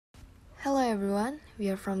Hello everyone,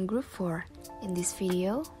 we are from Group 4. In this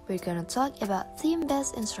video, we're gonna talk about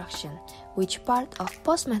theme-based instruction, which part of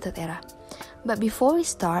post-method era. But before we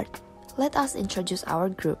start, let us introduce our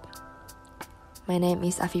group. My name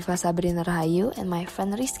is Afifa Sabrina Rahayu and my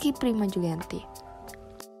friend Rizky Prima Julianti.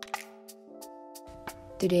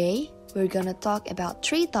 Today, we're gonna talk about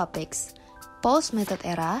 3 topics: post-method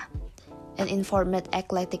era, an informed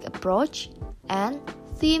eclectic approach, and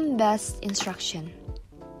theme-based instruction.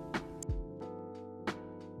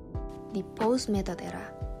 The post-method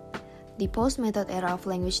era. The post-method era of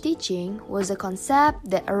language teaching was a concept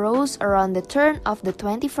that arose around the turn of the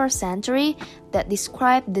 21st century that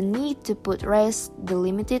described the need to put rest the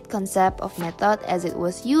limited concept of method as it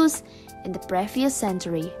was used in the previous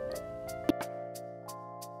century.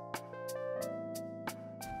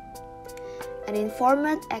 An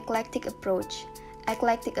informed eclectic approach.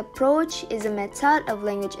 Eclectic approach is a method of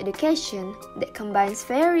language education that combines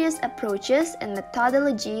various approaches and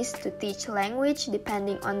methodologies to teach language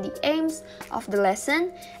depending on the aims of the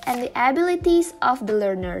lesson and the abilities of the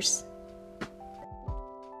learners.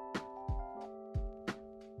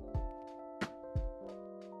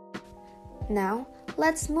 Now,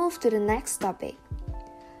 let's move to the next topic.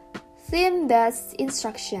 Theme-based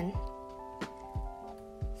instruction.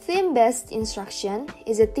 Theme-based instruction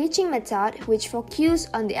is a teaching method which focuses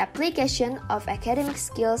on the application of academic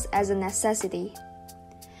skills as a necessity.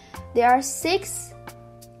 There are 6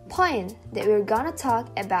 points that we're gonna talk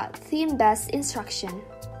about theme-based instruction.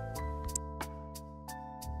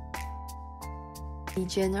 The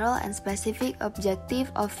general and specific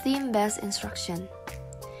objective of theme-based instruction.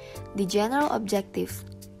 The general objective: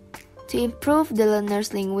 to improve the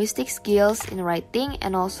learner's linguistic skills in writing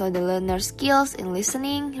and also the learner's skills in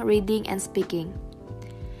listening, reading, and speaking.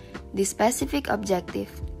 The specific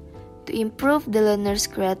objective: to improve the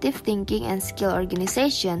learner's creative thinking and skill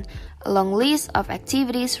organization along list of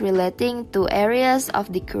activities relating to areas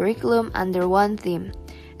of the curriculum under one theme,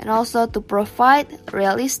 and also to provide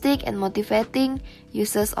realistic and motivating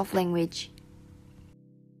uses of language.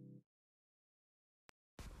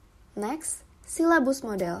 Next, syllabus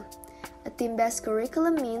model. A theme-based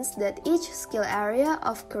curriculum means that each skill area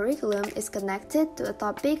of curriculum is connected to a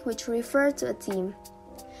topic which refers to a theme.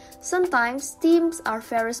 Sometimes themes are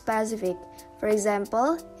very specific. For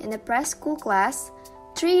example, in a preschool class,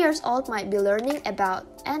 3 years old might be learning about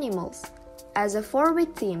animals as a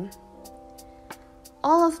 4-week theme.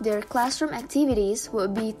 All of their classroom activities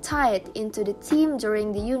will be tied into the theme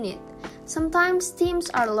during the unit. Sometimes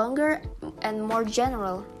themes are longer and more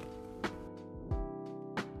general.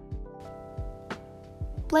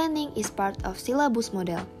 Planning is part of syllabus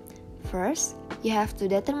model. First, you have to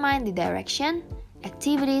determine the direction,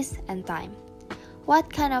 activities, and time. What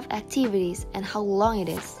kind of activities and how long it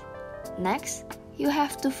is. Next, you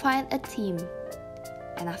have to find a theme.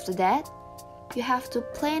 And after that, you have to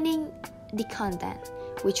planning the content,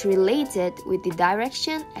 which related with the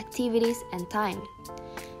direction, activities, and time.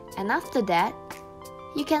 And after that,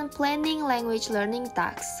 you can planning language learning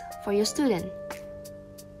tasks for your student.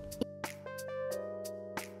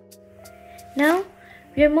 Now,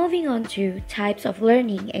 we are moving on to types of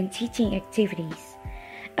learning and teaching activities.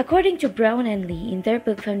 According to Brown and Lee in their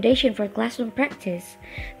book Foundation for Classroom Practice,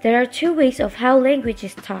 there are 2 ways of how language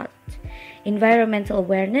is taught: environmental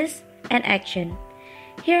awareness and action.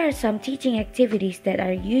 Here are some teaching activities that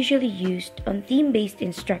are usually used on theme-based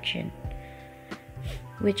instruction,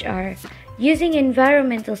 which are using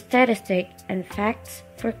environmental statistics and facts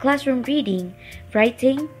for classroom reading,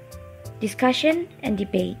 writing, discussion, and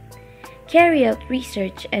debate. Carry out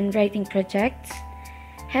research and writing projects.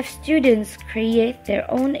 Have students create their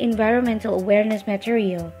own environmental awareness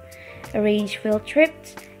material. Arrange field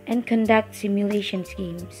trips and conduct simulation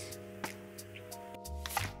games.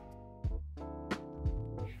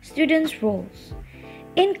 Students' roles.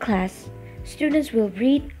 In class, students will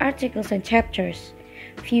read articles and chapters,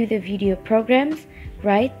 view the video programs,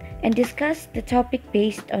 write, and discuss the topic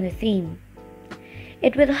based on the theme.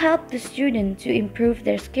 It will help the student to improve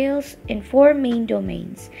their skills in 4 main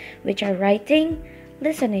domains, which are writing,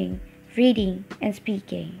 listening, reading, and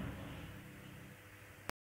speaking.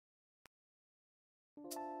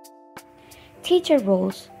 Teacher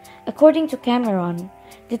roles. According to Cameron,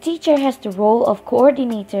 the teacher has the role of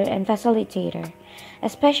coordinator and facilitator.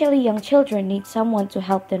 Especially young children need someone to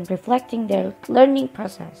help them reflecting their learning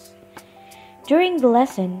process. During the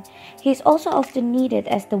lesson, he is also often needed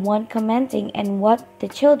as the one commenting on what the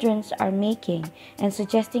children are making and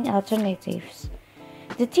suggesting alternatives.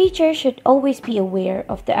 The teacher should always be aware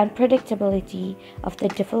of the unpredictability of the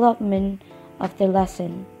development of the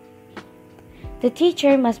lesson. The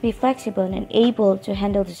teacher must be flexible and able to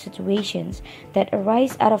handle the situations that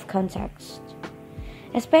arise out of context.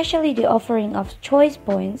 Especially the offering of choice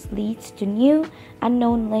points leads to new,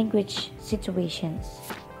 unknown language situations.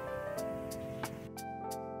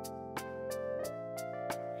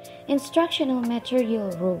 Instructional material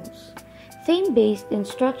rules. Theme-based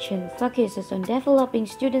instruction focuses on developing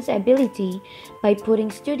students' ability by putting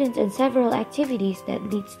students in several activities that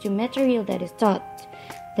leads to material that is taught.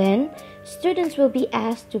 Then, students will be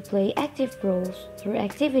asked to play active roles through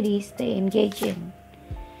activities they engage in.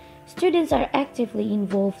 Students are actively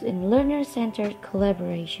involved in learner-centered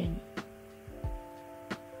collaboration.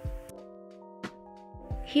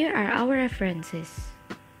 Here are our references.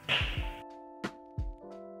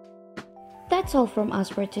 That's all from us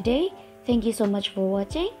for today. Thank you so much for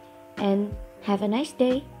watching and have a nice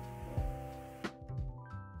day.